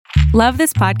Love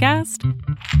this podcast?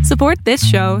 Support this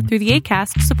show through the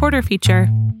Acast supporter feature.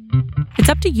 It's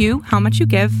up to you how much you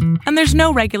give, and there's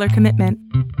no regular commitment.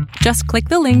 Just click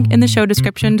the link in the show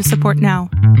description to support now.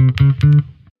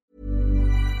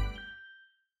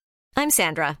 I'm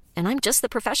Sandra, and I'm just the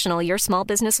professional your small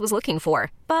business was looking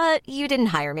for. But you didn't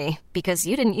hire me because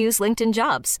you didn't use LinkedIn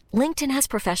Jobs. LinkedIn has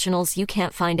professionals you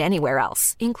can't find anywhere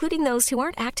else, including those who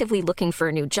aren't actively looking for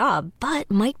a new job, but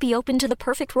might be open to the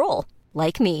perfect role,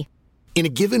 like me. In a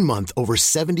given month, over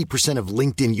 70% of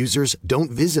LinkedIn users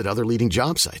don't visit other leading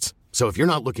job sites. So if you're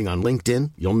not looking on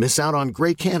LinkedIn, you'll miss out on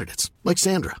great candidates like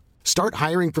Sandra. Start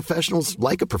hiring professionals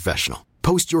like a professional.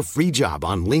 Post your free job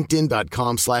on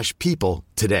linkedin.com/people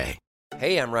today.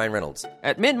 Hey, I'm Ryan Reynolds.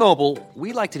 At Mint Mobile,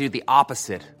 we like to do the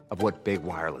opposite of what Big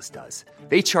Wireless does.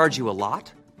 They charge you a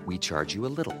lot, we charge you a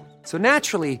little. So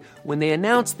naturally, when they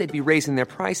announced they'd be raising their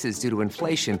prices due to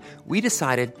inflation, we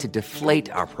decided to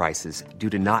deflate our prices due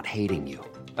to not hating you.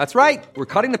 That's right. We're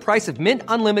cutting the price of Mint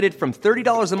Unlimited from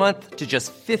 $30 a month to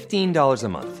just $15 a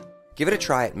month. Give it a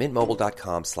try at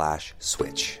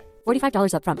mintmobile.com/switch.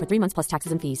 $45 up front for 3 months plus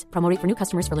taxes and fees. Promo rate for new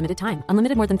customers for limited time.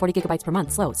 Unlimited more than 40 gigabytes per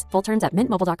month. Slows full terms at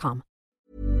mintmobile.com.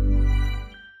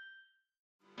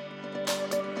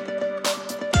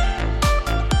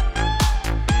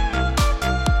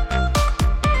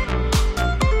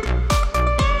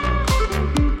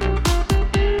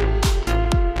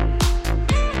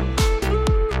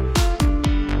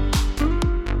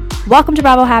 Welcome to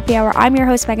Bravo Happy Hour. I'm your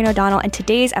host, Megan O'Donnell, and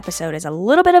today's episode is a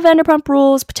little bit of Vanderpump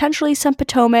Rules, potentially some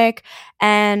Potomac,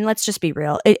 and let's just be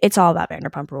real. It's all about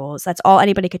Vanderpump Rules. That's all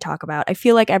anybody could talk about. I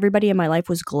feel like everybody in my life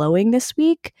was glowing this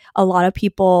week. A lot of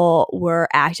people were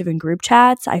active in group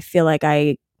chats. I feel like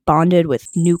I bonded with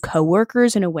new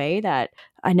coworkers in a way that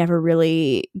I never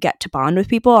really get to bond with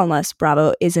people unless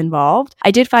Bravo is involved.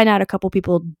 I did find out a couple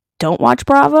people don't watch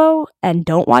Bravo and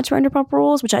don't watch Vanderpump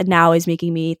Rules, which now is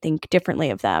making me think differently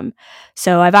of them.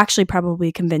 So I've actually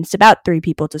probably convinced about 3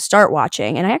 people to start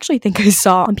watching. And I actually think I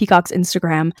saw on Peacock's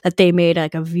Instagram that they made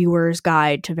like a viewer's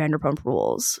guide to Vanderpump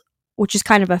Rules, which is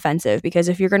kind of offensive because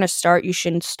if you're going to start, you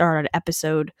shouldn't start at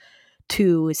episode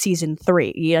 2, season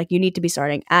 3. You need to be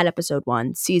starting at episode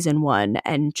 1, season 1,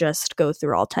 and just go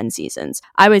through all 10 seasons.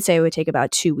 I would say it would take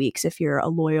about 2 weeks if you're a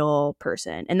loyal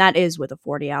person, and that is with a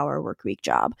 40-hour work week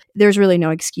job. There's really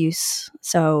no excuse.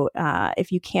 So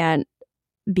if you can't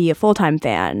be a full-time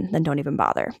fan, then don't even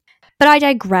bother. But I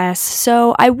digress.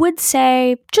 So I would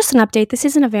say, just an update, this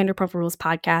isn't a Vanderpump Rules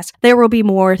podcast. There will be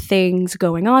more things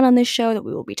going on this show that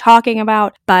we will be talking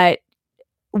about, but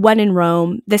when in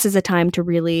Rome, this is a time to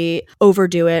really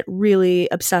overdo it, really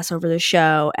obsess over the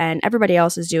show, and everybody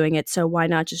else is doing it, so why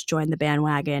not just join the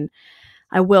bandwagon?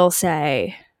 I will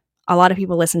say, a lot of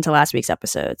people listened to last week's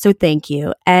episode, so thank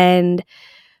you. And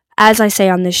as I say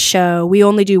on this show, we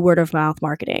only do word of mouth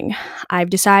marketing.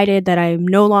 I've decided that I'm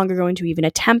no longer going to even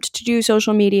attempt to do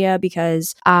social media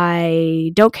because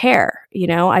I don't care.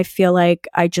 I feel like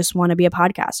I just want to be a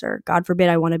podcaster. God forbid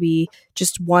I want to be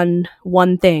just one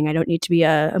thing. I don't need to be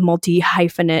a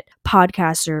multi-hyphenate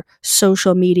podcaster,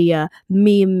 social media,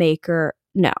 meme maker.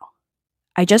 No.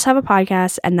 I just have a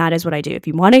podcast and that is what I do. If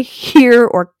you want to hear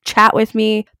or chat with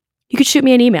me, you could shoot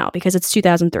me an email because it's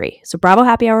 2003. So Bravo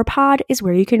Happy Hour Pod is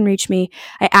where you can reach me.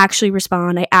 I actually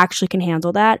respond. I actually can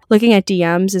handle that. Looking at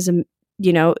DMs is,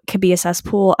 can be a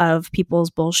cesspool of people's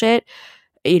bullshit.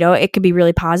 It could be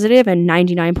really positive and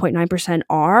 99.9%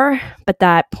 are, but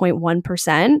that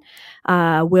 0.1%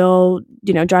 will,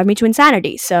 drive me to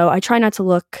insanity. So I try not to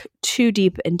look too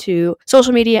deep into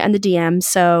social media and the DMs.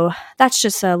 So that's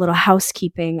just a little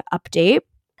housekeeping update.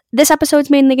 This episode's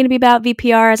mainly going to be about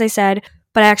VPR, as I said.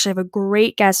 But I actually have a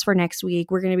great guest for next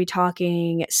week. We're going to be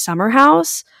talking Summer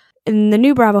House. In the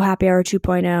new Bravo Happy Hour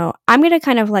 2.0, I'm going to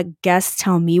kind of let guests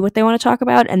tell me what they want to talk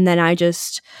about, and then I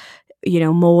just,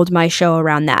 mold my show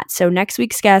around that. So next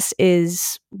week's guest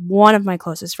is one of my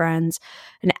closest friends,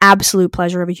 an absolute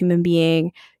pleasure of a human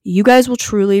being. You guys will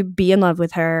truly be in love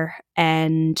with her,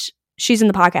 and she's in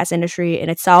the podcast industry in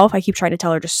itself. I keep trying to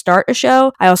tell her to start a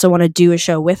show. I also want to do a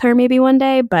show with her maybe one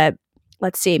day, but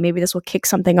let's see, maybe this will kick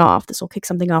something off. This will kick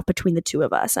something off between the two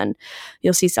of us and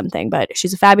you'll see something. But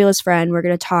she's a fabulous friend. We're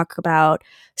going to talk about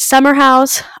Summer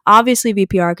House, obviously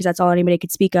VPR, because that's all anybody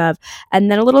could speak of,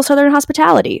 and then a little Southern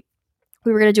Hospitality.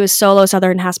 We were going to do a solo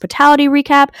Southern Hospitality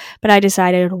recap, but I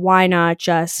decided why not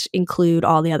just include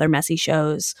all the other messy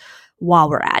shows while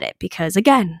we're at it, because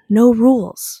again, no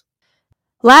rules.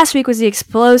 Last week was the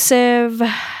explosive,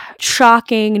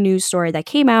 shocking news story that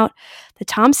came out that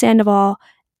Tom Sandoval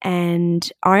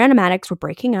and Ariana Madix were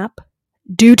breaking up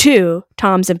due to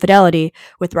Tom's infidelity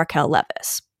with Raquel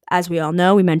Leviss. As we all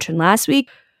know, we mentioned last week,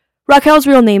 Raquel's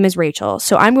real name is Rachel,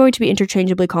 so I'm going to be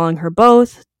interchangeably calling her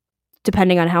both,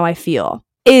 depending on how I feel.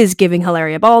 Is giving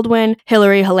Hilaria Baldwin,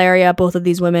 Hillary, Hilaria, both of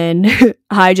these women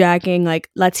hijacking like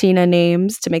Latina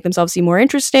names to make themselves seem more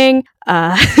interesting,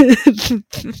 and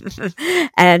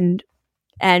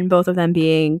both of them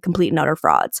being complete and utter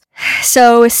frauds.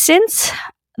 So since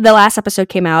the last episode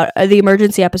came out, the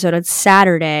emergency episode on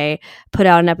Saturday, put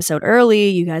out an episode early.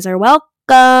 You guys are welcome.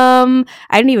 I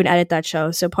didn't even edit that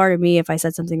show, so pardon me if I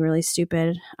said something really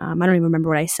stupid. I don't even remember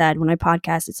what I said. When I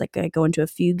podcast, it's like I go into a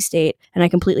fugue state and I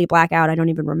completely black out. I don't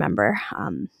even remember,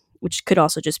 which could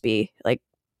also just be like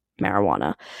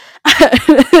marijuana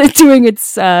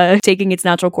taking its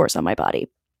natural course on my body.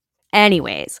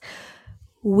 Anyways,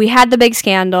 we had the big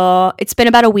scandal. It's been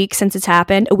about a week since it's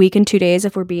happened. A week and 2 days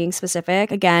if we're being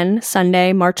specific. Again,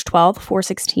 Sunday, March 12th,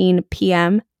 4:16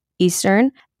 p.m.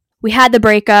 Eastern. We had the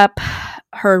breakup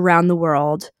heard around the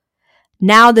world.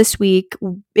 Now this week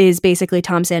is basically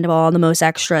Tom Sandoval and the Most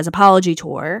Extras apology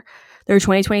tour. Their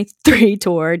 2023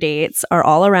 tour dates are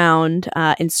all around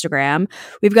Instagram.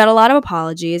 We've got a lot of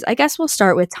apologies. I guess we'll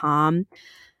start with Tom.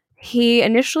 He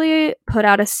initially put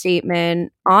out a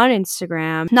statement on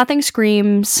Instagram. Nothing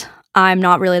screams, I'm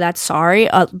not really that sorry,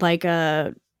 like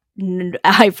a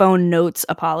iPhone notes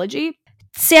apology.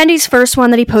 Sandy's first one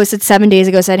that he posted 7 days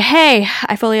ago said, "Hey,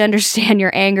 I fully understand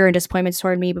your anger and disappointments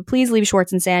toward me, but please leave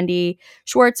Schwartz and Sandy,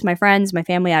 Schwartz, my friends, my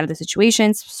family out of the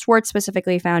situation." Schwartz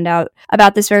specifically found out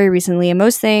about this very recently, and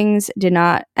most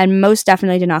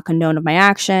definitely did not condone of my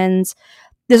actions.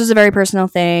 This was a very personal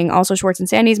thing. Also, Schwartz and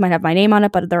Sandy's might have my name on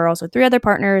it, but there are also 3 other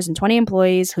partners and 20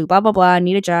 employees who blah, blah, blah,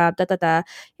 need a job, da, da, da.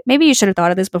 Maybe you should have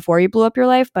thought of this before you blew up your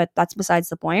life, but that's besides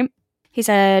the point. He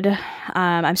said,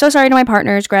 "I'm so sorry to my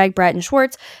partners, Greg, Brett, and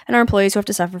Schwartz, and our employees who have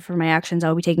to suffer for my actions. I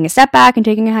will be taking a step back and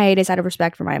taking a hiatus out of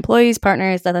respect for my employees,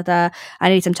 partners, da, da, da. I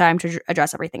need some time to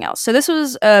address everything else." So this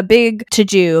was a big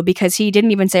to-do because he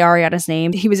didn't even say Ariana's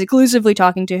name. He was exclusively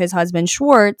talking to his husband,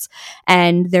 Schwartz,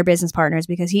 and their business partners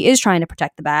because he is trying to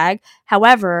protect the bag.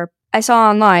 However, I saw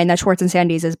online that Schwartz and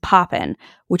Sandy's is poppin',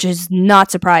 which is not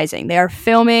surprising. They are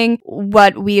filming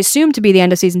what we assume to be the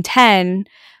end of season 10.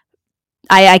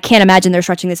 I can't imagine they're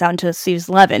stretching this out until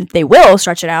season 11. They will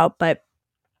stretch it out, but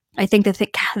I think the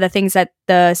scenes that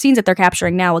they're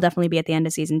capturing now will definitely be at the end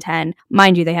of season 10.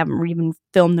 Mind you, they haven't even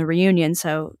filmed the reunion,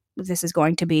 so this is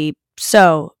going to be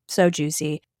so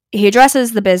juicy. He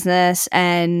addresses the business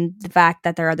and the fact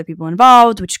that there are other people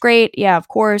involved, which is great. Yeah, of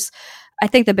course. I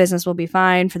think the business will be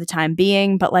fine for the time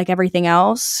being, but like everything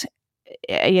else,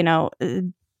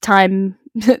 time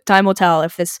will tell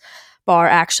if this bar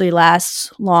actually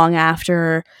lasts long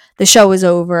after the show is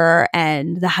over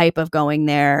and the hype of going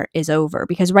there is over.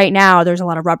 Because right now there's a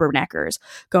lot of rubberneckers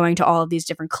going to all of these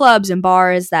different clubs and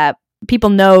bars that people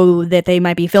know that they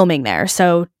might be filming there.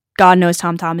 So God knows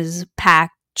Tom is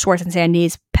packed, Schwartz and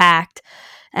Sandy's packed.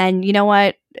 And you know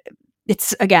what?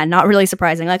 It's, again, not really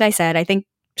surprising. Like I said, I think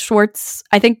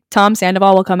Tom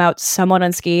Sandoval will come out somewhat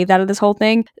unscathed out of this whole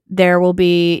thing. There will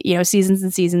be, seasons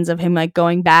and seasons of him like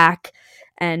going back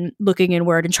and looking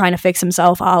inward and trying to fix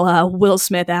himself a la Will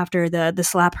Smith after the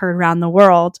slap heard around the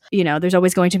world. There's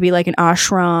always going to be like an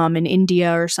ashram in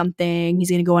India or something. He's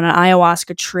going to go on an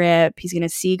ayahuasca trip. He's going to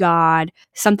see God.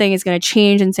 Something is going to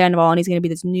change in Sandoval and he's going to be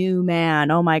this new man.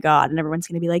 Oh my God. And everyone's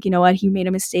going to be like, you know what? He made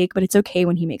a mistake, but it's okay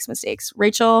when he makes mistakes.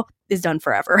 Rachel is done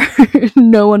forever.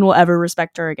 No one will ever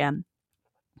respect her again,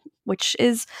 which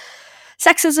is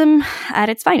sexism at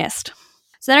its finest.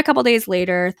 So then a couple days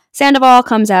later, Sandoval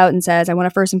comes out and says, "I want to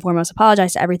first and foremost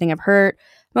apologize to everything I've hurt.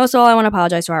 Most of all, I want to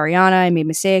apologize to Ariana. I made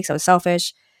mistakes. I was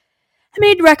selfish. I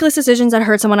made reckless decisions that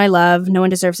hurt someone I love. No one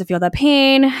deserves to feel that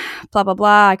pain. Blah, blah,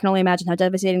 blah. I can only imagine how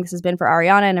devastating this has been for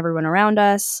Ariana and everyone around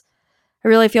us. I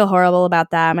really feel horrible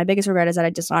about that. My biggest regret is that I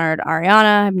dishonored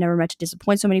Ariana. I've never meant to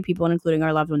disappoint so many people, including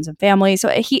our loved ones and family." So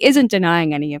he isn't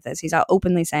denying any of this. He's out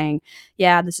openly saying,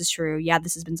 yeah, this is true. Yeah,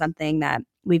 this has been something that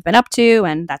we've been up to,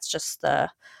 and that's just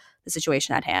the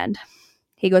situation at hand.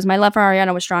 He goes, "My love for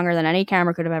Ariana was stronger than any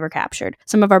camera could have ever captured.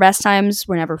 Some of our best times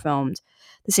were never filmed.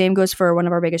 The same goes for one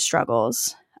of our biggest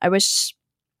struggles. I wish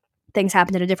things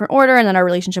happened in a different order and then our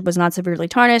relationship was not severely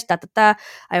tarnished. I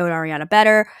owed Ariana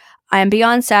better. I am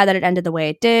beyond sad that it ended the way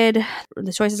it did.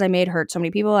 The choices I made hurt so many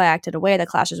people. I acted in a way that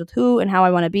clashes with who and how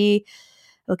I want to be.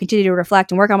 I will continue to reflect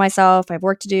and work on myself. I have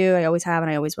work to do. I always have and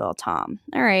I always will, Tom."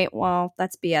 All right, well,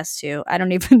 that's BS too. I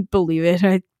don't even believe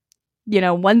it.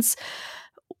 Once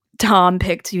Tom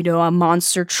picked, a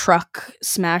monster truck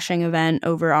smashing event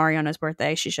over Ariana's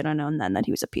birthday, she should have known then that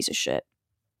he was a piece of shit.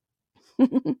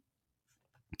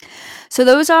 So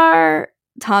those are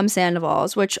Tom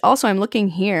Sandoval's, which also I'm looking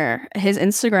here. His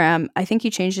Instagram, I think he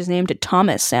changed his name to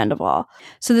Thomas Sandoval.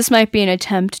 So this might be an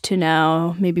attempt to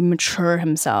now maybe mature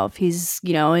himself. He's,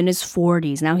 in his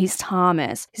 40s. Now he's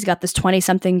Thomas. He's got this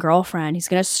 20-something girlfriend. He's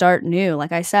going to start new.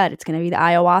 Like I said, it's going to be the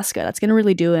ayahuasca. That's going to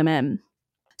really do him in.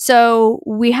 So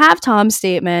we have Tom's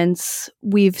statements.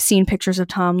 We've seen pictures of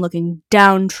Tom looking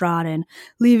downtrodden,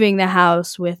 leaving the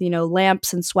house with,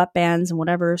 lamps and sweatbands and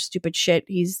whatever stupid shit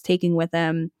he's taking with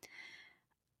him.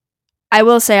 I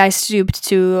will say I stooped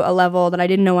to a level that I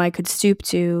didn't know I could stoop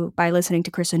to by listening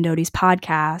to Kristen Doty's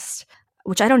podcast,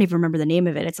 which I don't even remember the name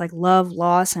of it. It's like Love,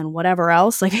 Loss, and whatever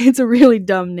else. Like, it's a really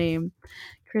dumb name.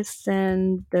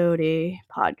 Kristen Doty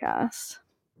podcast.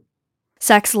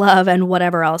 Sex, love, and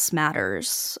whatever else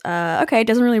matters. Okay, it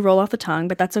doesn't really roll off the tongue,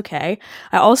 but that's okay.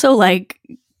 I also like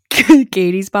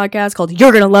Katie's podcast called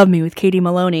You're Gonna Love Me with Katie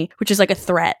Maloney, which is like a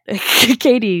threat.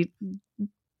 Katie,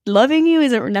 loving you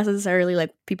isn't necessarily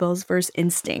like people's first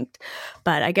instinct,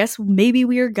 but I guess maybe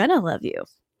we are gonna love you.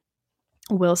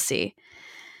 We'll see.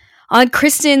 On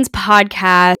Kristen's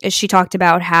podcast, she talked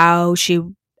about how she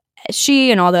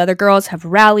and all the other girls have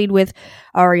rallied with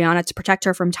Ariana to protect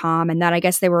her from Tom, and that I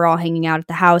guess they were all hanging out at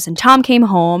the house, and Tom came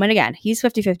home, and again, he's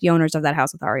 50-50 owners of that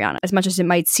house with Ariana. As much as it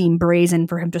might seem brazen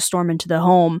for him to storm into the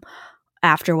home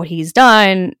after what he's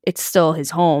done, it's still his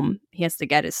home. He has to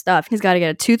get his stuff. He's got to get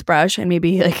a toothbrush and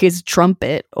maybe like his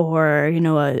trumpet or,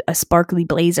 a sparkly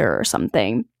blazer or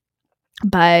something.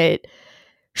 But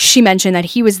she mentioned that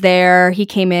he was there, he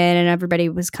came in, and everybody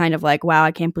was kind of like, wow,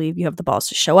 I can't believe you have the balls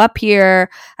to show up here.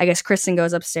 I guess Kristen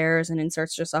goes upstairs and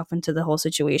inserts herself into the whole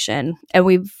situation. And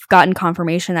we've gotten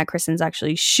confirmation that Kristen's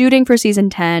actually shooting for season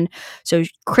 10. So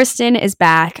Kristen is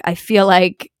back. I feel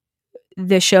like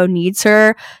the show needs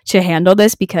her to handle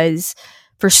this because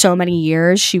for so many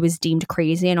years she was deemed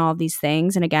crazy and all of these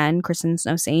things. And again, Kristen's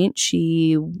no saint.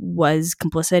 She was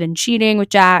complicit in cheating with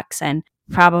Jax and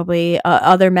probably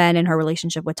other men in her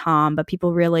relationship with Tom, but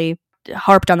people really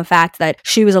harped on the fact that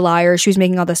she was a liar. She was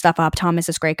making all this stuff up. Tom is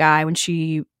this great guy when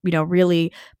she,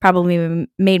 really probably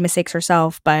made mistakes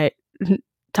herself, but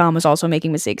Tom was also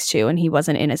making mistakes too, and he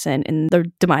wasn't innocent in the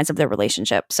demise of their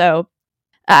relationship. So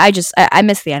I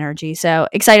miss the energy. So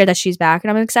excited that she's back,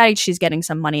 and I'm excited she's getting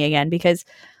some money again because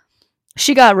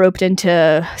she got roped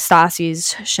into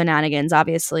Stassi's shenanigans,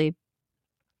 obviously.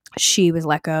 She was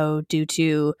let go due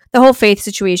to the whole Faith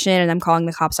situation and them calling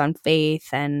the cops on Faith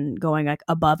and going like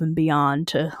above and beyond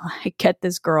to like get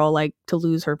this girl like to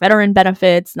lose her veteran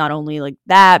benefits. Not only like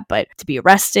that, but to be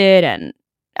arrested. And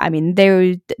I mean,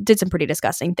 they did some pretty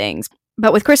disgusting things.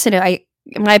 But with Kristen,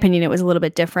 in my opinion, it was a little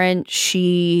bit different.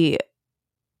 She,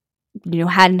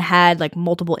 hadn't had like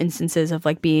multiple instances of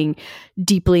like being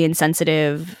deeply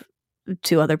insensitive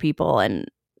to other people, and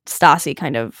Stassi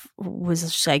kind of was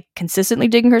just like consistently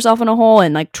digging herself in a hole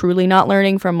and like truly not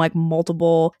learning from like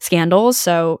multiple scandals.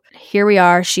 So here we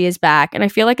are, she is back. And I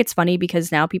feel like it's funny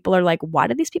because now people are like, why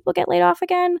did these people get laid off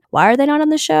again? Why are they not on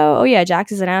the show? Oh yeah,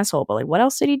 Jax is an asshole, but like what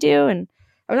else did he do? And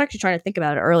I was actually trying to think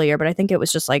about it earlier, but I think it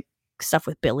was just like stuff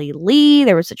with Billy Lee.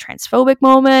 There was a transphobic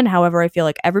moment. However, I feel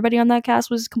like everybody on that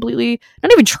cast was completely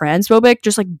not even transphobic,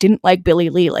 just like didn't like Billy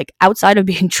Lee, like outside of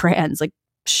being trans. Like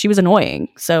she was annoying.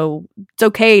 So it's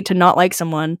okay to not like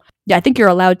someone. Yeah, I think you're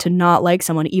allowed to not like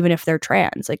someone even if they're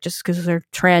trans. Like just because they're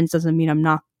trans doesn't mean I'm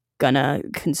not gonna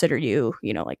consider you,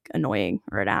 like annoying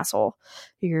or an asshole.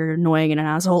 You're annoying and an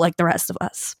asshole like the rest of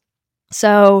us.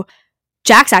 So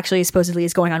Jax actually supposedly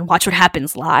is going on Watch What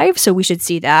Happens Live, so we should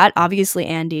see that. Obviously,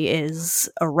 Andy is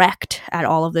erect at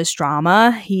all of this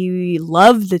drama. He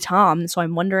loved the Tom, so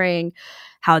I'm wondering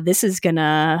how this is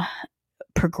gonna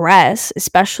progress,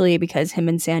 especially because him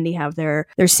and Sandy have their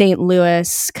St.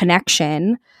 Louis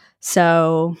connection.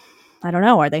 So I don't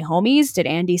know, are they homies? Did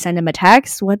Andy send him a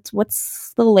text?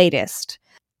 What's the latest?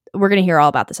 We're gonna hear all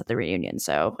about this at the reunion,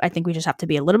 so I think we just have to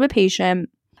be a little bit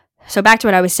patient. So back to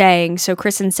what I was saying. So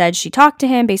Kristen said she talked to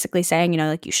him, basically saying,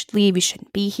 like you should leave, you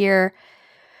shouldn't be here.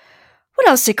 What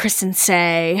else did Kristen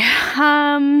say?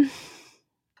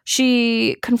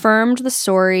 She confirmed the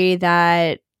story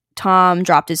that Tom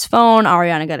dropped his phone,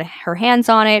 Ariana got her hands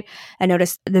on it, and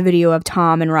noticed the video of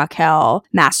Tom and Raquel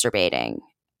masturbating,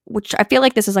 which I feel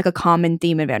like this is like a common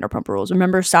theme in Vanderpump Rules.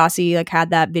 Remember Stassi like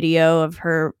had that video of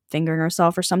her fingering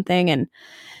herself or something, and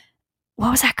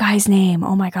what was that guy's name?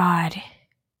 Oh my god.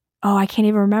 Oh, I can't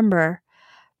even remember.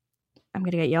 I'm going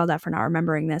to get yelled at for not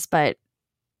remembering this, but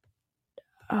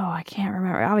I can't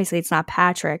remember. Obviously, it's not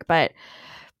Patrick, but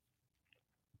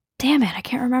damn it, I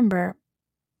can't remember.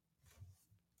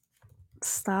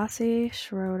 Stassi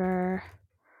Schroeder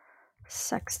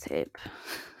sex tape.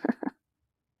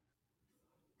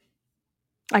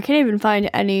 I can't even find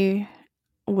any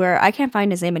where I can't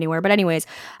find his name anywhere. But anyways,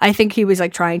 I think he was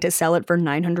like trying to sell it for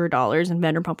 $900 and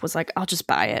Vanderpump was like, I'll just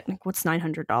buy it. Like, what's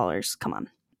 $900? Come on.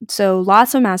 So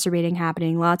lots of masturbating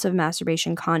happening, lots of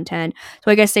masturbation content. So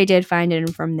I guess they did find it,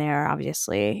 and from there,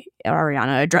 obviously,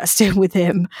 Ariana addressed it with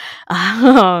him.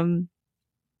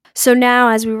 So now,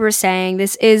 as we were saying,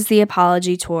 this is the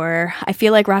apology tour. I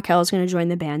feel like Raquel is going to join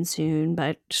the band soon,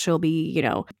 but she'll be, you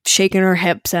know, shaking her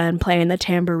hips and playing the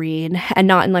tambourine, and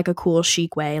not in like a cool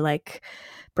chic way like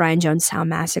Brian Jonestown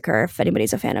Massacre, if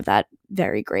anybody's a fan of that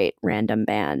very great random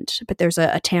band. But there's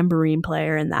a tambourine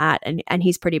player in that, and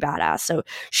he's pretty badass. So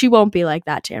she won't be like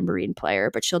that tambourine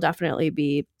player, but she'll definitely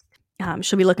be,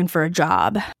 she'll be looking for a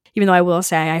job. Even though I will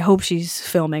say, I hope she's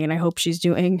filming and I hope she's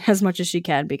doing as much as she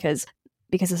can, because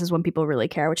this is when people really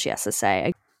care what she has to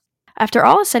say. After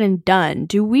all is said and done,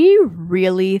 do we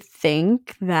really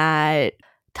think that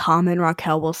Tom and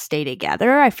Raquel will stay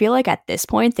together? I feel like at this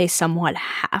point they somewhat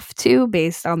have to,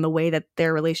 based on the way that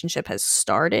their relationship has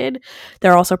started.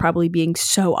 They're also probably being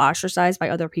so ostracized by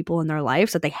other people in their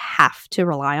lives that they have to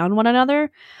rely on one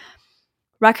another.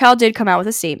 Raquel did come out with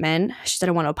a statement. She said,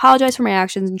 I want to apologize for my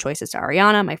actions and choices to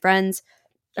Ariana, my friends,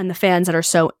 and the fans that are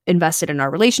so invested in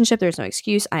our relationship. There's no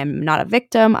excuse. I am not a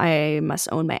victim. I must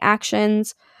own my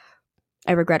actions.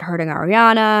 I regret hurting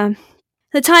Ariana.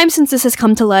 The time since this has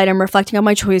come to light, I'm reflecting on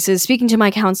my choices, speaking to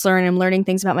my counselor, and I'm learning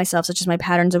things about myself, such as my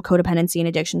patterns of codependency and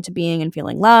addiction to being and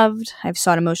feeling loved. I've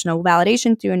sought emotional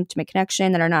validation through intimate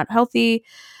connection that are not healthy,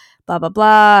 blah, blah,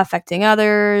 blah, affecting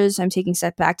others. I'm taking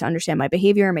steps back to understand my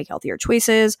behavior and make healthier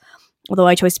choices. Although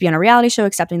I chose to be on a reality show,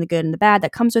 accepting the good and the bad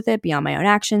that comes with it beyond my own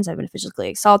actions, I've been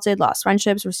physically assaulted, lost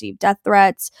friendships, received death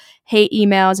threats, hate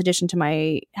emails, in addition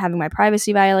to having my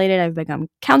privacy violated. I've begun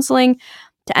counseling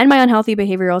to end my unhealthy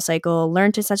behavioral cycle,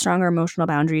 learn to set stronger emotional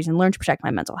boundaries, and learn to protect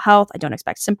my mental health. I don't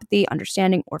expect sympathy,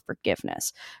 understanding, or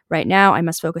forgiveness. Right now, I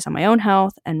must focus on my own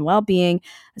health and well-being.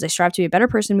 As I strive to be a better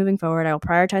person moving forward, I will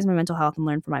prioritize my mental health and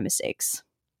learn from my mistakes.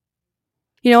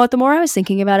 You know what? The more I was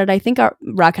thinking about it, I think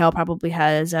Raquel probably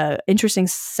has an interesting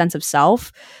sense of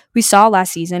self. We saw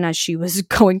last season, as she was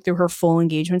going through her full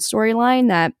engagement storyline,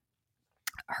 that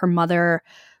her mother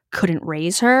couldn't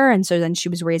raise her. And so then she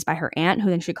was raised by her aunt, who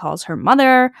then she calls her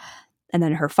mother. And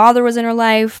then her father was in her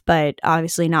life, but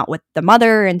obviously not with the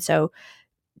mother. And so,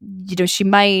 you know, she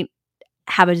might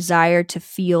have a desire to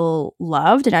feel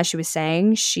loved. And as she was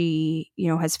saying, she, you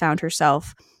know, has found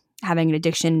herself having an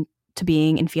addiction to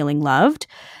being and feeling loved.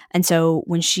 And so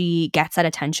when she gets that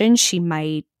attention, she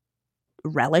might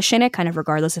relish in it, kind of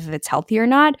regardless if it's healthy or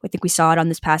not. I think we saw it on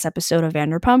this past episode of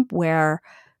Vanderpump, where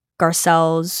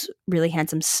Garcelle's really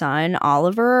handsome son,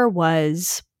 Oliver,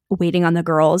 was waiting on the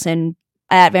girls and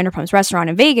at Vanderpump's restaurant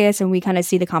in Vegas, and we kind of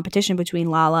see the competition between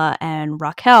Lala and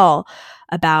Raquel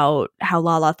about how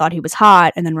Lala thought he was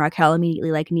hot, and then Raquel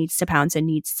immediately like needs to pounce and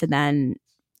needs to then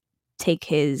take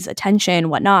his attention,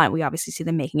 whatnot. We obviously see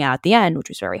them making out at the end, which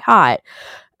was very hot.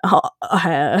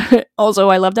 Also,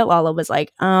 I love that Lala was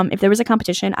like, if there was a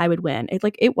competition, I would win.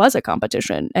 It was a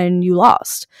competition and you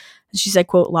lost. And she said,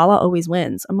 quote, Lala always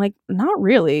wins. I'm like, not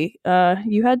really.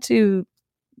 You had to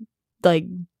like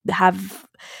have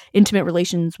intimate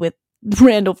relations with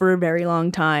Randall for a very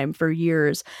long time, for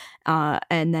years.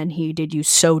 And then he did you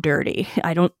so dirty.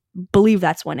 I don't believe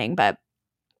that's winning, but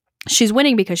she's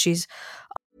winning because she's.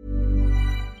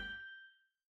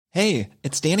 Hey,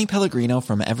 it's Danny Pellegrino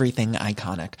from Everything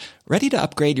Iconic. Ready to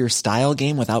upgrade your style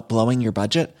game without blowing your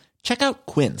budget? Check out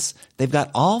Quince. They've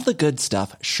got all the good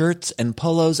stuff, shirts and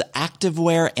polos,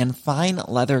 activewear, and fine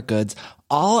leather goods,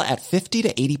 all at 50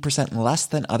 to 80% less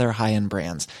than other high-end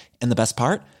brands. And the best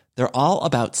part? They're all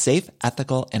about safe,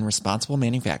 ethical, and responsible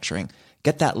manufacturing.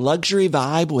 Get that luxury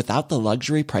vibe without the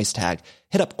luxury price tag.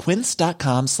 Hit up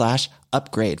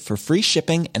quince.com/upgrade for free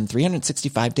shipping and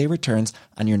 365-day returns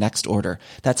on your next order.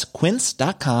 That's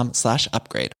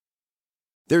quince.com/upgrade.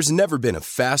 There's never been a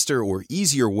faster or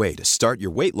easier way to start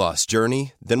your weight loss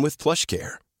journey than with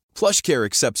PlushCare. PlushCare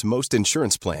accepts most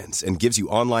insurance plans and gives you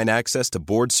online access to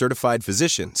board-certified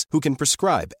physicians who can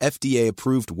prescribe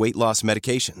FDA-approved weight loss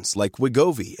medications like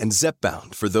Wegovy and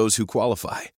Zepbound for those who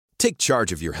qualify. Take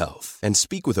charge of your health and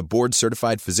speak with a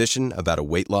board-certified physician about a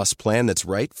weight loss plan that's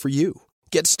right for you.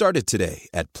 Get started today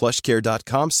at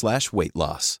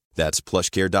plushcare.com/weightloss. That's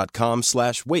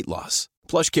plushcare.com/weightloss.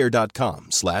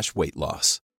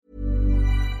 plushcare.com/weightloss.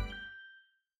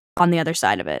 On the other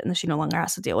side of it, and she no longer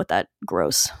has to deal with that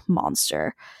gross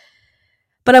monster.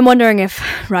 But I'm wondering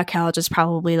if Raquel just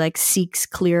probably like seeks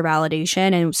clear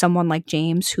validation, and someone like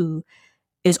James, who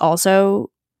is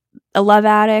also a love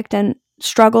addict and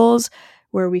struggles,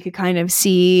 where we could kind of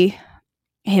see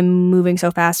him moving so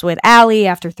fast with Allie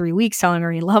after 3 weeks telling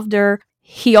her he loved her.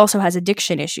 he also has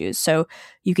addiction issues. So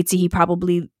you could see he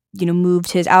probably,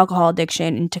 moved his alcohol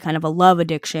addiction into kind of a love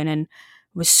addiction and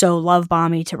was so love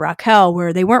bomby to Raquel,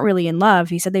 where they weren't really in love.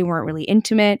 He said they weren't really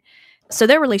intimate. So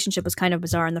their relationship was kind of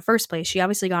bizarre in the first place. She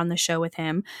obviously got on the show with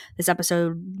him. This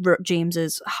episode,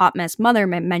 James's hot mess mother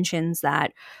mentions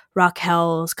that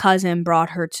Raquel's cousin brought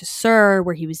her to Sir,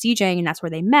 where he was DJing, and that's where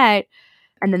they met.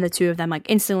 And then the two of them like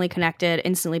instantly connected,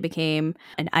 instantly became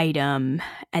an item,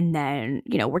 and then,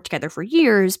 worked together for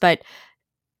years. But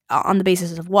on the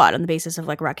basis of what? On the basis of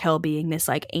like Raquel being this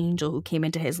like angel who came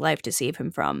into his life to save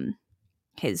him from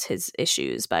his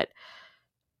issues. But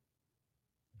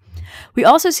we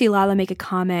also see Lala make a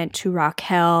comment to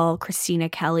Raquel, Christina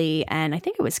Kelly, and I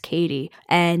think it was Katie.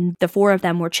 And the four of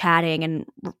them were chatting, and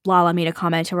Lala made a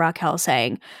comment to Raquel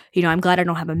saying, I'm glad I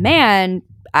don't have a man.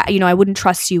 I wouldn't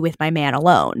trust you with my man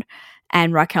alone.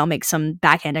 And Raquel makes some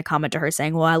backhanded comment to her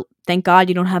saying, well, thank God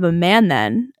you don't have a man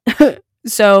then.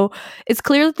 So it's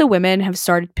clear that the women have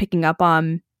started picking up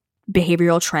on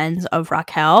behavioral trends of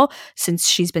Raquel since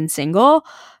she's been single.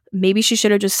 Maybe she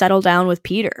should have just settled down with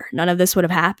Peter. None of this would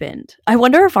have happened. I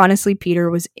wonder if honestly Peter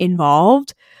was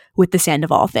involved with the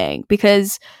Sandoval thing,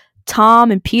 because Tom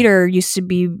and Peter used to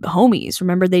be homies.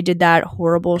 Remember they did that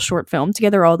horrible short film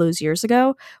together all those years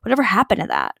ago? Whatever happened to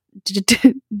that?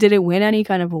 Did it win any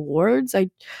kind of awards?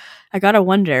 I gotta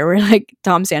wonder, where like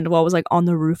Tom Sandoval was like on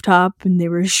the rooftop and they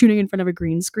were shooting in front of a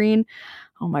green screen.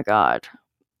 Oh my God.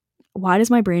 Why does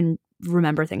my brain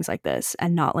remember things like this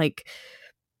and not like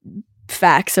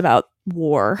facts about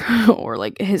war or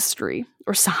like history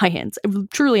or science,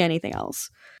 truly anything else?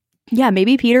 Yeah,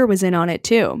 maybe Peter was in on it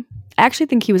too. I actually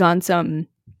think he was on some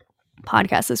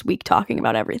podcast this week talking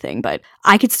about everything, but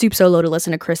I could stoop so low to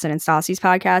listen to Kristen and Stassi's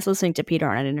podcast. Listening to Peter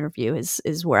on an interview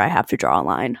is where I have to draw a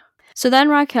line. So then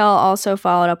Raquel also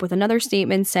followed up with another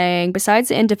statement saying, besides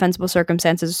the indefensible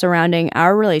circumstances surrounding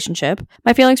our relationship,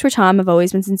 my feelings for Tom have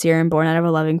always been sincere and born out of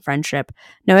a loving friendship.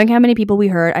 Knowing how many people we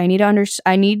hurt, I need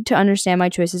to understand my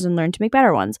choices and learn to make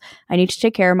better ones. I need to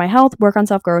take care of my health, work on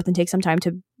self-growth, and take some time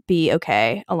to be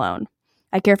okay alone.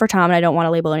 I care for Tom and I don't want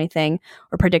to label anything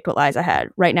or predict what lies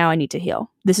ahead. Right now I need to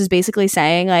heal. This is basically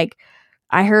saying like,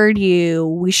 I heard you.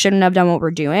 We shouldn't have done what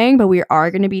we're doing, but we are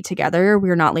going to be together.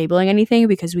 We're not labeling anything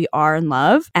because we are in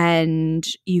love, and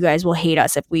you guys will hate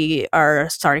us if we are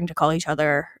starting to call each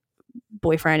other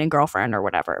boyfriend and girlfriend or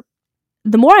whatever.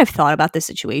 The more I've thought about this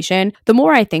situation, the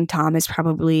more I think Tom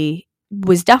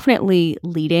was definitely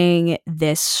leading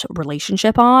this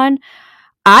relationship on.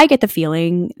 I get the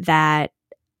feeling that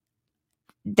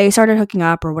they started hooking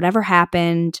up or whatever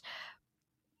happened,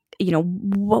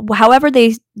 however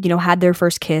they, had their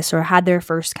first kiss or had their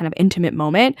first kind of intimate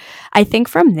moment. I think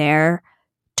from there,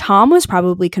 Tom was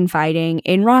probably confiding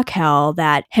in Raquel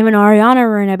that him and Ariana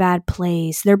are in a bad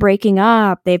place. They're breaking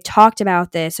up. They've talked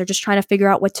about this. They're just trying to figure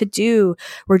out what to do.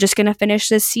 We're just going to finish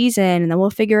this season and then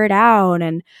we'll figure it out.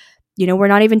 And, we're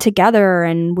not even together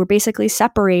and we're basically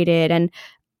separated. And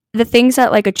the things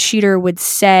that like a cheater would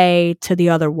say to the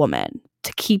other woman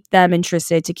to keep them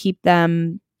interested, to keep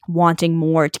them wanting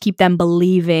more, to keep them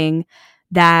believing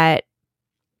that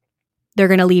they're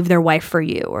going to leave their wife for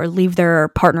you or leave their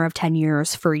partner of 10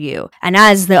 years for you. And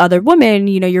as the other woman,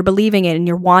 you're believing it and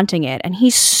you're wanting it. And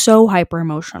he's so hyper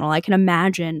emotional. I can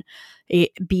imagine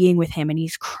being with him and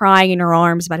he's crying in her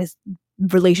arms about his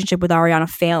relationship with Ariana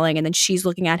failing, and then she's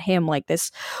looking at him like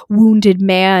this wounded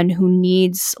man who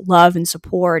needs love and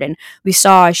support. And we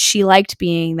saw she liked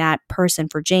being that person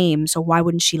for James, so why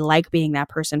wouldn't she like being that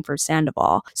person for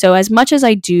Sandoval? So as much as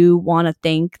I do want to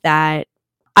think that,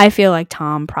 I feel like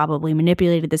Tom probably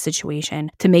manipulated the situation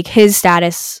to make his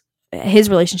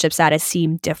relationship status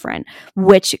seem different,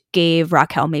 which gave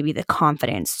Raquel maybe the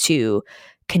confidence to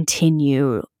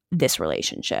continue this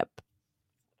relationship.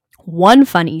 One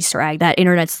fun Easter egg that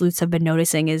internet sleuths have been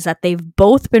noticing is that they've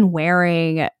both been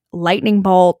wearing lightning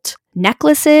bolt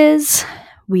necklaces.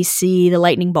 We see the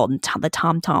lightning bolt and the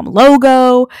TomTom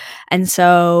logo. And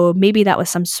so maybe that was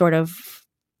some sort of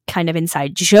kind of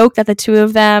inside joke that the two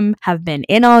of them have been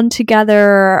in on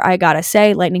together. I gotta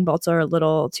say, lightning bolts are a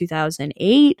little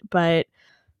 2008, but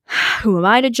who am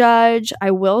I to judge?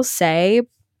 I will say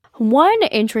one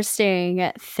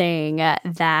interesting thing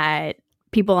that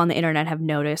people on the internet have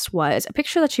noticed was a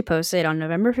picture that she posted on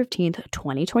November 15th,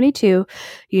 2022.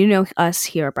 You know us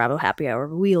here at Bravo Happy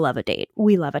Hour. We love a date.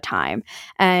 We love a time.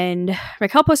 And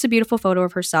Raquel posted a beautiful photo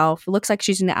of herself. It looks like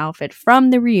she's in the outfit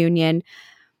from the reunion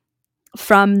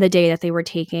from the day that they were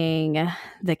taking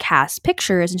the cast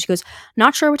pictures. And she goes,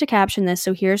 not sure what to caption this,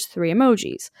 so here's 3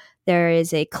 emojis. There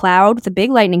is a cloud with a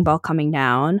big lightning bolt coming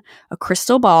down, a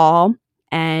crystal ball,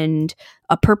 and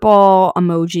a purple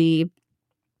emoji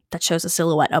that shows a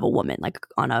silhouette of a woman, like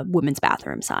on a women's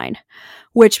bathroom sign,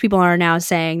 which people are now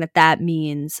saying that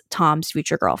means Tom's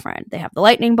future girlfriend. They have the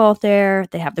lightning bolt there.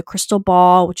 They have the crystal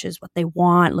ball, which is what they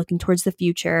want, looking towards the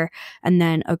future, and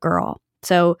then a girl.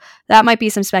 So that might be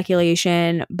some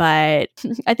speculation, but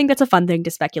I think that's a fun thing to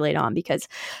speculate on because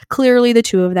clearly the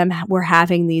two of them were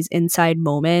having these inside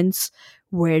moments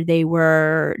where they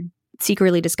were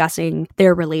secretly discussing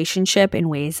their relationship in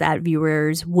ways that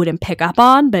viewers wouldn't pick up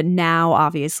on. But now,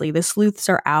 obviously, the sleuths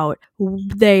are out.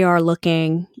 They are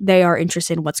looking. They are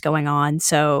interested in what's going on.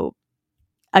 So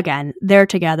again, they're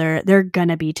together. They're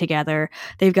gonna be together.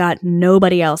 They've got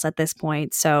nobody else at this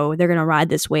point, so they're gonna ride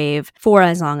this wave for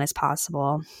as long as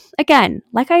possible. Again,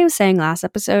 like I was saying last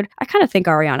episode, I kind of think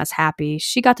Ariana's happy.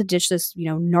 She got to ditch this,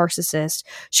 narcissist.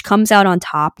 She comes out on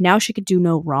top. Now she could do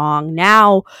no wrong.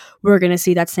 Now we're gonna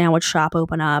see that sandwich shop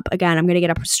open up. Again, I'm gonna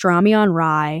get a pastrami on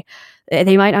rye.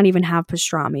 They might not even have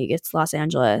pastrami. It's Los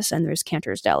Angeles, and there's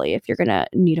Cantor's Deli. If you're gonna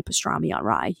need a pastrami on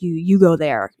rye, you go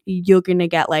there. You're gonna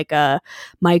get like a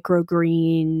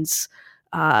microgreens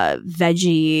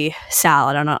veggie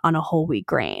salad on a whole wheat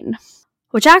grain,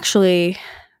 which actually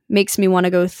makes me want to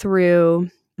go through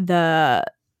the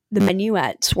menu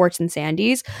at Schwartz and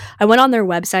Sandy's. I went on their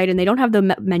website, and they don't have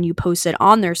the menu posted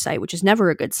on their site, which is never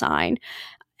a good sign.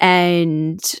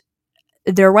 And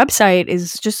their website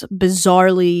is just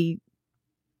bizarrely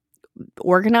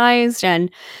organized and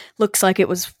looks like it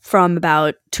was from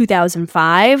about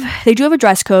 2005. They do have a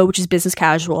dress code, which is business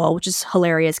casual, which is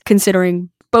hilarious considering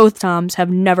both Toms have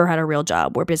never had a real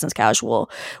job where business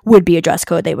casual would be a dress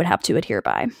code they would have to adhere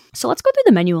by. So let's go through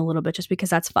the menu a little bit just because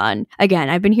that's fun. Again,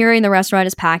 I've been hearing the restaurant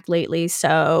is packed lately,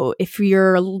 so if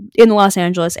you're in the Los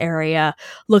Angeles area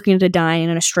looking to dine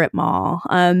in a strip mall,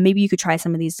 maybe you could try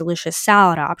some of these delicious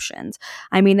salad options.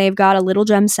 I mean, they've got a Little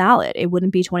Gem salad. It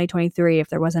wouldn't be 2023 if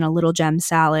there wasn't a Little Gem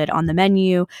salad on the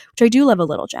menu, which I do love a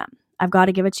Little Gem. I've got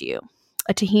to give it to you.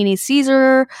 A tahini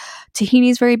Caesar. Tahini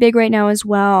is very big right now as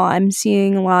well. I'm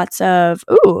seeing lots of,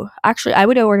 actually, I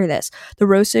would order this. The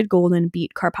roasted golden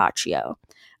beet carpaccio.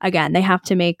 Again, they have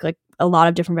to make like a lot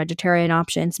of different vegetarian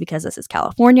options because this is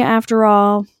California after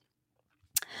all.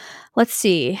 Let's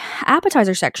see.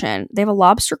 Appetizer section. They have a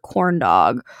lobster corn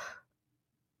dog,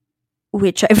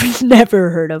 which I've never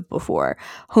heard of before.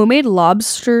 Homemade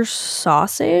lobster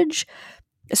sausage.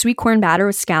 A sweet corn batter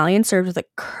with scallions served with a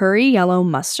curry yellow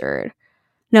mustard.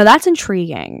 Now that's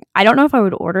intriguing. I don't know if I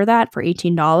would order that for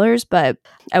 $18, but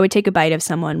I would take a bite if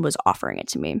someone was offering it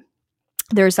to me.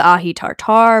 There's the ahi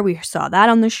tartare. We saw that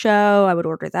on the show. I would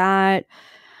order that.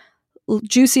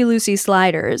 Juicy Lucy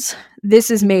sliders. This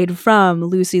is made from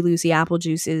Lucy Apple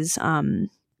Juice's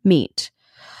meat.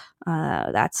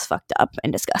 That's fucked up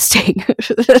and disgusting.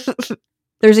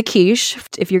 There's a quiche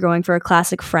if you're going for a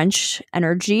classic French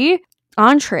energy.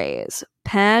 Entrees,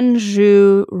 pan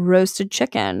jus roasted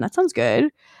chicken. That sounds good.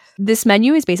 This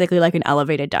menu is basically like an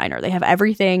elevated diner. They have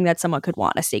everything that someone could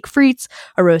want. A steak frites,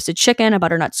 a roasted chicken, a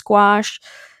butternut squash,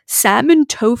 salmon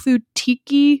tofu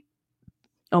tiki.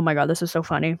 Oh my god, this is so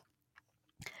funny.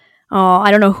 Oh,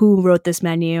 I don't know who wrote this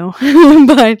menu,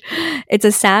 but it's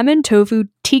a salmon tofu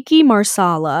tiki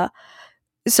marsala.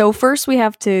 So first we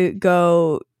have to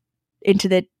go into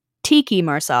the tiki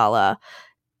marsala.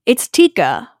 It's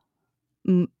tikka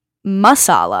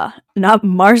masala, not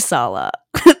marsala.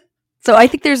 So I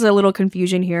think there's a little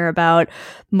confusion here about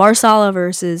marsala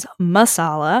versus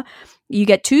masala. You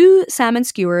get 2 salmon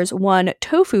skewers, 1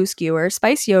 tofu skewer,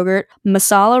 spiced yogurt,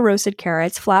 masala roasted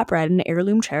carrots, flatbread, and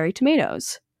heirloom cherry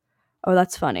tomatoes. Oh,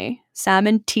 that's funny.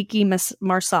 Salmon tiki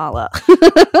marsala.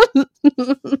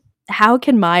 How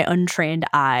can my untrained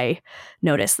eye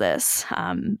notice this?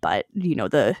 But,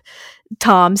 the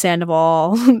Tom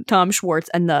Sandoval, Tom Schwartz,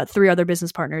 and the 3 other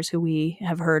business partners who we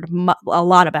have heard a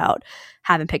lot about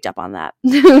haven't picked up on that.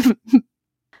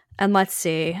 And let's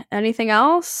see. Anything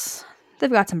else?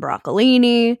 They've got some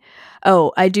broccolini.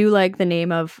 Oh, I do like the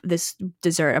name of this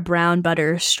dessert, a brown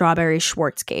butter strawberry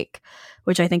Schwartz cake,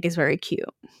 which I think is very cute.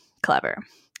 Clever.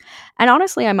 And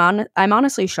honestly, I'm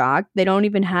honestly shocked. They don't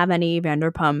even have any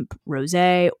Vanderpump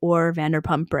Rosé or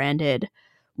Vanderpump branded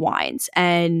wines.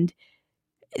 And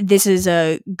this is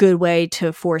a good way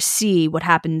to foresee what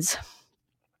happens.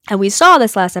 And we saw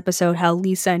this last episode, how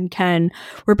Lisa and Ken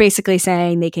were basically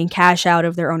saying they can cash out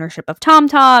of their ownership of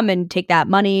TomTom and take that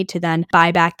money to then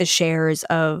buy back the shares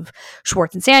of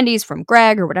Schwartz and Sandy's from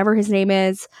Greg or whatever his name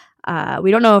is.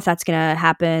 We don't know if that's going to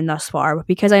happen thus far, but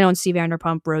because I don't see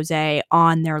Vanderpump Rosé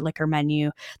on their liquor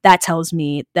menu, that tells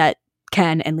me that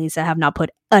Ken and Lisa have not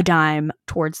put a dime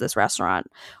towards this restaurant,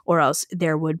 or else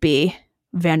there would be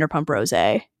Vanderpump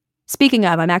Rosé. Speaking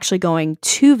of, I'm actually going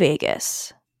to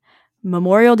Vegas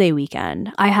Memorial Day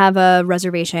weekend. I have a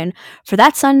reservation for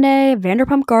that Sunday,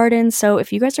 Vanderpump Gardens. So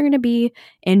if you guys are going to be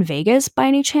in Vegas by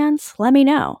any chance, let me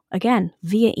know. Again,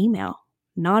 via email,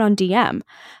 not on DM.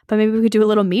 But maybe we could do a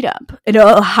little meetup,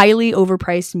 a highly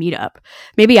overpriced meetup.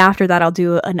 Maybe after that, I'll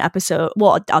do an episode.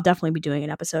 Well, I'll definitely be doing an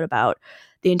episode about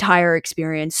the entire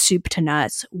experience, soup to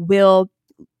nuts.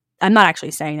 I'm not actually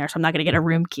staying there, so I'm not going to get a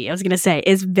room key. I was going to say,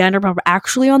 is Vanderpump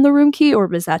actually on the room key,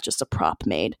 or is that just a prop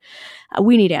made?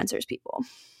 We need answers, people.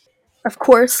 Of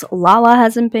course, Lala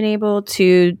hasn't been able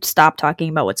to stop talking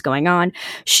about what's going on.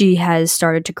 She has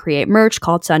started to create merch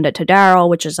called Send It to Daryl,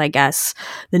 which is, I guess,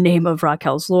 the name of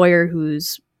Raquel's lawyer,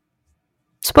 who's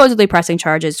supposedly pressing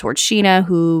charges towards Sheena,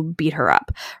 who beat her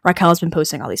up. Raquel's been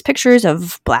posting all these pictures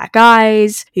of black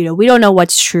eyes. We don't know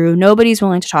what's true. Nobody's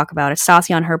willing to talk about it.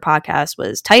 Stassi on her podcast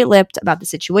was tight-lipped about the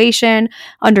situation.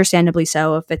 Understandably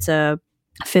so, if it's a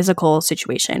physical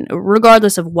situation.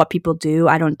 Regardless of what people do,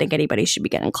 I don't think anybody should be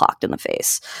getting clocked in the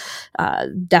face.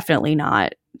 Definitely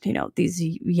not, these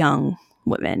young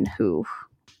women who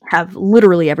have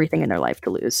literally everything in their life to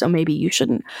lose. So maybe you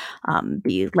shouldn't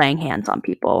be laying hands on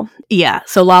people. Yeah.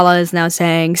 So Lala is now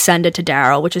saying, send it to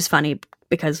Daryl, which is funny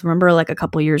because remember like a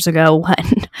couple years ago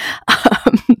when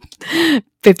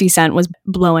 50 Cent was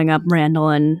blowing up Randall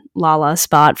and Lala's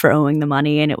spot for owing the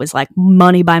money. And it was like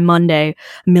money by Monday,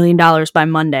 $1 million by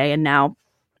Monday. And now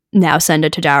send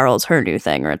it to Daryl's her new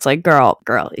thing, or it's like, girl,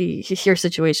 your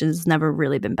situation's never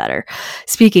really been better.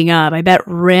 Speaking of, I bet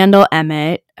Randall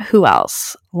Emmett, who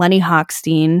else? Lenny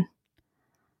Hochstein.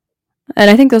 And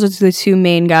I think those are the two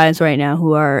main guys right now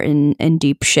who are in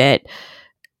deep shit.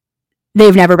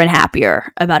 They've never been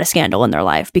happier about a scandal in their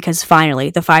life because finally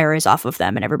the fire is off of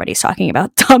them and everybody's talking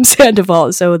about Tom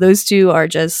Sandoval. So those two are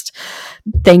just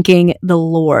thanking the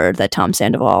Lord that Tom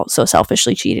Sandoval so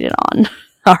selfishly cheated on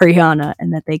Ariana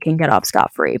and that they can get off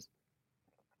scot-free.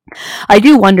 I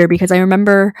do wonder because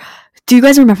do you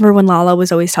guys remember when Lala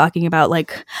was always talking about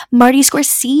like Marty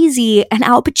Scorsese and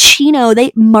Al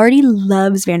Pacino? Marty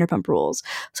loves Vanderpump Rules.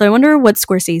 So I wonder what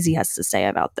Scorsese has to say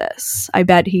about this. I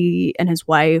bet he and his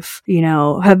wife,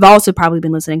 have also probably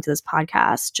been listening to this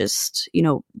podcast, just,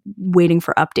 waiting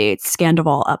for updates,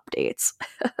 Scandoval updates.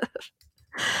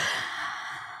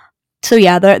 So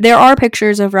yeah, there are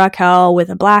pictures of Raquel with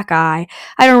a black eye.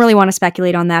 I don't really want to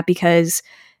speculate on that because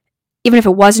even if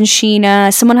it wasn't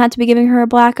Sheena, someone had to be giving her a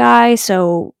black eye.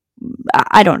 So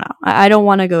I don't know. I don't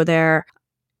want to go there.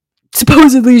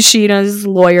 Supposedly Sheena's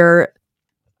lawyer,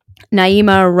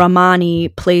 Naima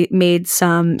Rahmani, made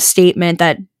some statement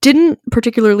that didn't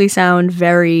particularly sound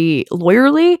very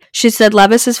lawyerly. She said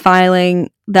Levis's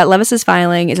filing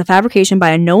is a fabrication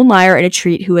by a known liar and a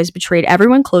cheat who has betrayed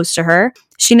everyone close to her.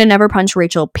 Sheena never punched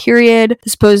Rachel, period. The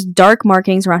supposed dark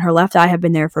markings around her left eye have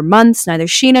been there for months. Neither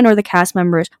Sheena nor the cast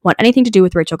members want anything to do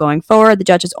with Rachel going forward. The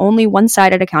judge has only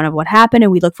one-sided account of what happened,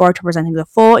 and we look forward to presenting the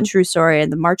full and true story in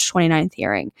the March 29th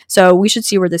hearing. So we should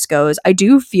see where this goes. I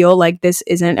do feel like this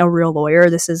isn't a real lawyer.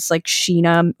 This is like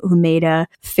Sheena who made a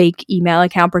fake email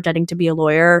account pretending to be a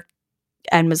lawyer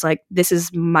and was like, this is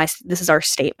our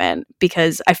statement,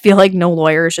 because I feel like no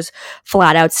lawyer is just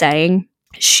flat out saying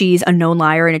she's a known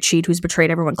liar and a cheat who's betrayed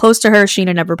everyone close to her.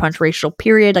 Sheena never punched Rachel,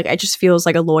 period. Like, it just feels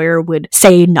like a lawyer would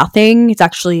say nothing. It's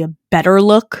actually a better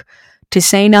look to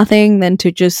say nothing than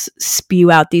to just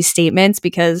spew out these statements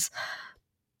because,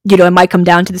 it might come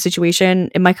down to the situation.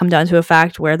 It might come down to a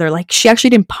fact where they're like, she actually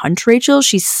didn't punch Rachel.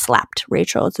 She slapped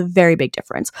Rachel. It's a very big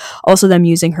difference. Also, them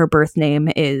using her birth name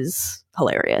is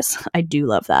hilarious. I do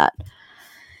love that.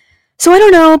 So I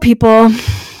don't know, people.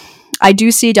 I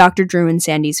do see Dr. Drew in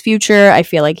Sandy's future. I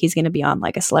feel like he's going to be on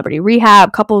like a celebrity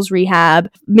rehab, couples rehab.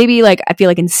 Maybe like, I feel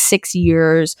like in 6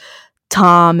 years,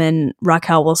 Tom and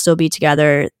Raquel will still be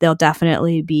together. They'll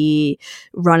definitely be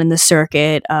running the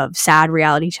circuit of sad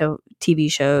reality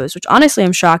TV shows, which honestly,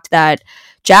 I'm shocked that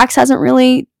Jax hasn't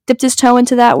really dipped his toe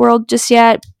into that world just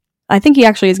yet. I think he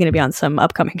actually is going to be on some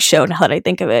upcoming show now that I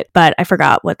think of it, but I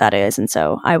forgot what that is. And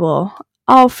so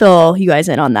I'll fill you guys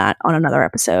in on that on another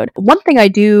episode. One thing I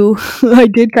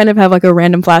did kind of have like a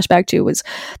random flashback to was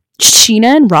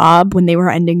Sheena and Rob, when they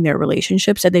were ending their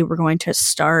relationship, said they were going to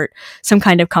start some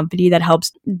kind of company that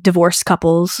helps divorced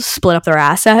couples split up their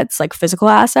assets, like physical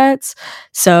assets.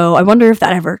 So I wonder if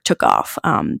that ever took off,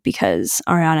 because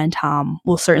Ariana and Tom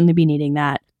will certainly be needing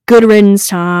that. Good riddance,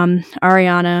 Tom.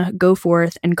 Ariana, go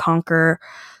forth and conquer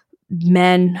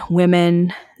men,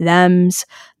 women, thems,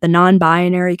 the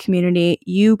non-binary community.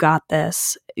 You got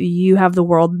this. You have the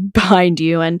world behind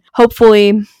you, and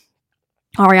hopefully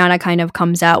Ariana kind of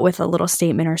comes out with a little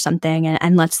statement or something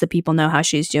and lets the people know how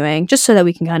she's doing, just so that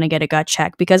we can kind of get a gut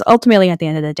check. Because ultimately, at the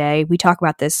end of the day, we talk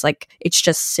about this like it's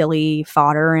just silly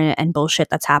fodder and bullshit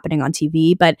that's happening on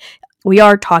TV. But we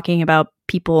are talking about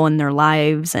people and their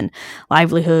lives and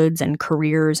livelihoods and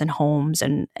careers and homes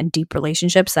and deep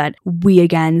relationships that we,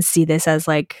 again, see this as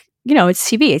like, it's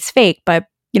TV, it's fake. But,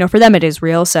 for them, it is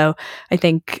real. So I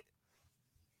think,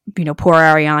 poor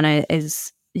Ariana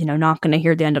is not going to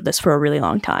hear the end of this for a really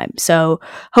long time. So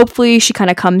hopefully she kind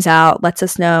of comes out, lets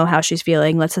us know how she's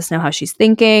feeling, lets us know how she's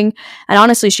thinking. And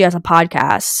honestly, she has a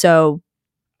podcast, so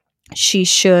she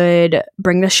should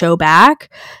bring the show back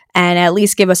and at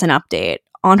least give us an update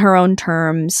on her own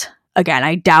terms. Again,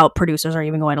 I doubt producers are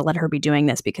even going to let her be doing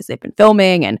this because they've been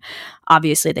filming and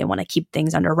obviously they want to keep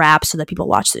things under wraps so that people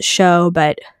watch the show.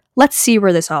 But let's see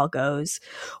where this all goes.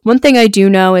 One thing I do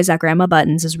know is that Grandma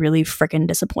Buttons is really freaking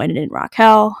disappointed in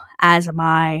Raquel, as am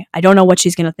I. I don't know what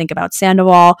she's going to think about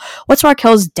Sandoval. What's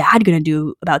Raquel's dad going to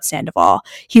do about Sandoval?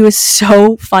 He was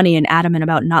so funny and adamant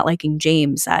about not liking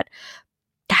James that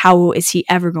how is he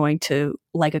ever going to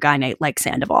like a guy like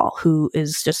Sandoval, who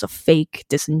is just a fake,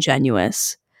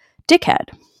 disingenuous dickhead?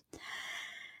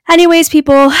 Anyways,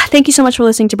 people, thank you so much for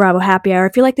listening to Bravo Happy Hour.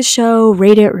 If you like the show,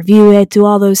 rate it, review it, do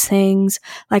all those things.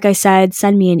 Like I said,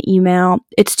 send me an email.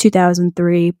 It's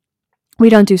 2003. We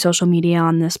don't do social media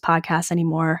on this podcast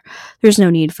anymore. There's no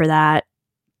need for that.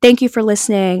 Thank you for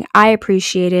listening. I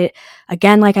appreciate it.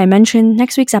 Again, like I mentioned,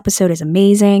 next week's episode is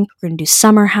amazing. We're going to do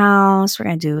Summer House. We're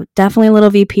going to do definitely a little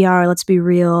VPR, let's be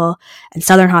real, and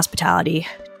Southern Hospitality.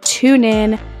 Tune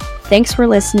in. Thanks for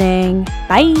listening.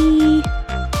 Bye.